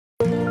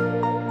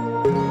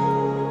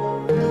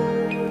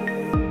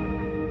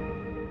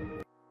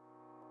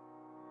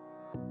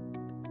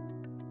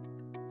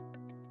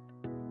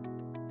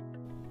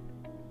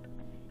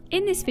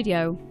In this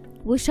video,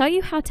 we'll show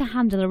you how to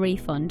handle a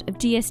refund of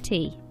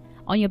GST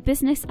on your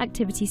business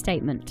activity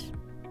statement.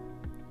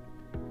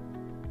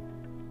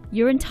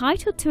 You're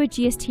entitled to a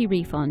GST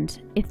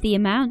refund if the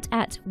amount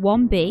at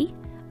 1B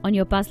on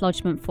your BAS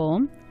lodgement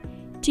form,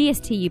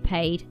 GST you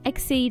paid,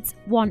 exceeds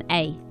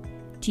 1A,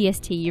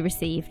 GST you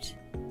received.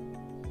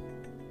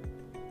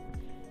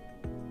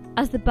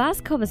 As the BAS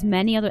covers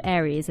many other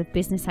areas of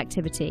business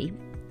activity,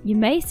 you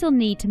may still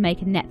need to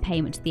make a net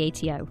payment to the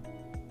ATO.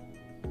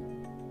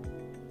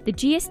 The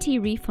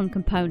GST refund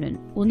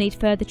component will need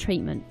further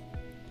treatment,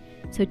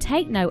 so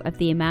take note of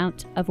the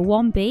amount of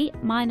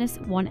 1B minus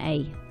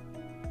 1A.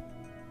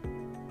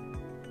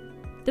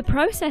 The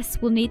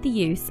process will need the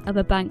use of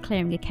a bank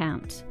clearing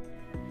account,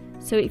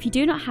 so if you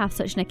do not have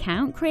such an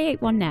account,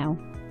 create one now.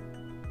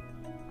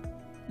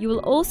 You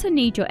will also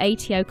need your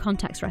ATO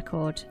contacts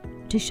record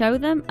to show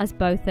them as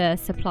both a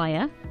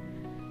supplier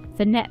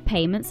for net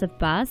payments of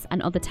BAS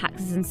and other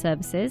taxes and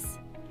services,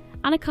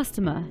 and a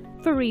customer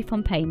for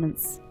refund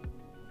payments.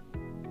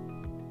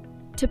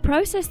 To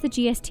process the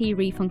GST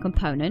refund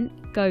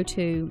component, go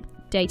to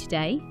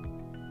Day-to-Day,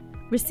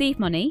 Receive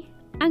Money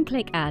and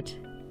click Add.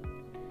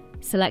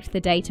 Select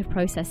the date of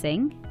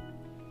processing.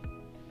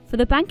 For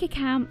the bank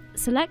account,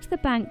 select the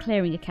bank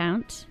clearing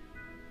account.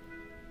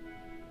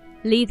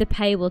 Leave the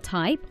payable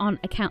type on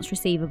Accounts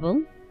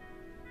Receivable.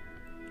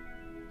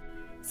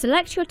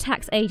 Select your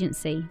tax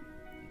agency,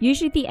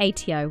 usually the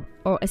ATO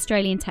or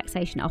Australian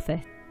Taxation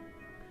Office,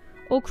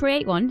 or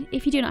create one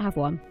if you do not have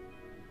one.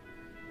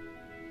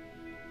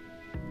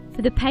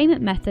 For the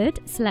payment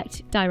method,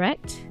 select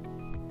Direct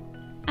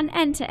and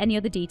enter any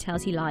other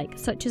details you like,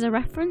 such as a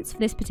reference for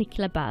this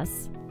particular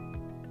BAS.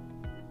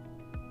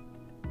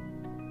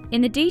 In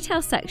the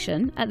Details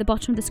section at the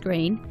bottom of the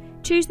screen,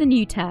 choose the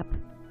New tab.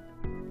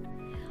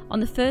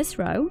 On the first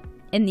row,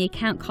 in the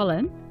Account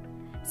column,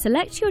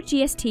 select your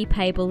GST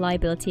Payable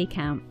Liability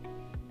account.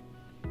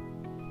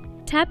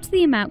 Tab to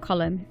the Amount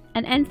column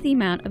and enter the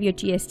amount of your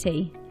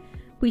GST,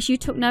 which you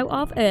took note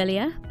of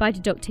earlier by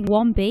deducting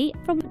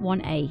 1B from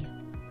 1A.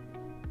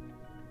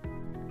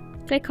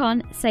 Click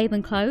on Save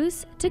and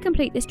Close to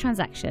complete this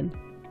transaction.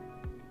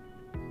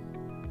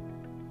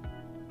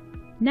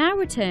 Now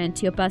return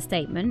to your BAS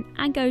statement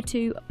and go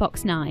to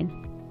Box 9.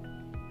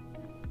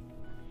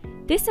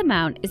 This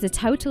amount is the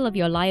total of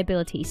your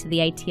liability to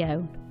the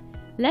ATO,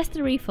 less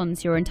the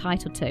refunds you're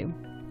entitled to,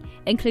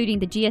 including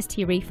the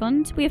GST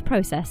refund we have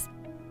processed.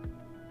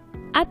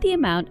 Add the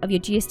amount of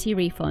your GST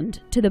refund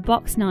to the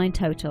Box 9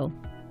 total.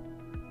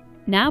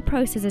 Now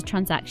process a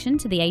transaction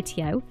to the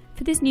ATO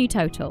for this new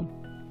total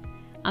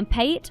and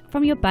pay it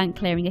from your bank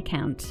clearing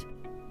account.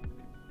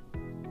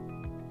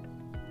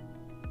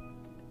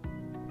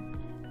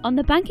 On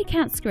the bank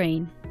account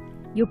screen,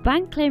 your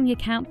bank clearing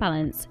account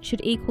balance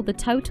should equal the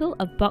total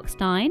of Box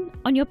 9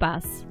 on your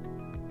BAS.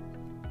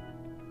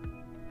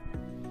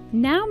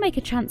 Now make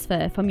a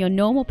transfer from your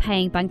normal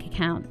paying bank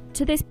account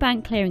to this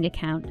bank clearing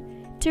account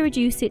to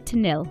reduce it to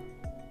nil.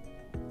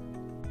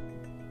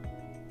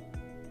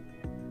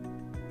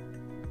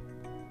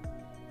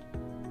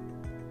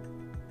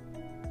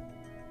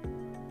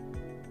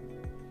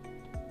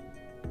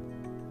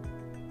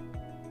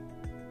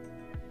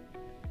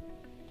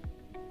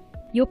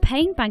 Your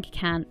paying bank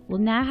account will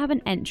now have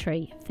an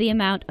entry for the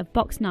amount of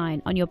Box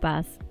 9 on your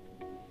BAS.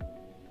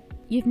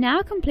 You've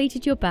now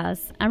completed your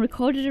BAS and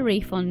recorded a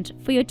refund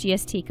for your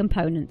GST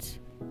component.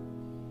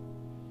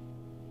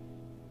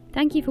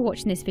 Thank you for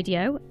watching this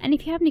video, and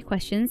if you have any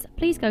questions,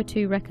 please go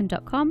to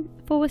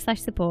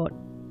reckon.com/support.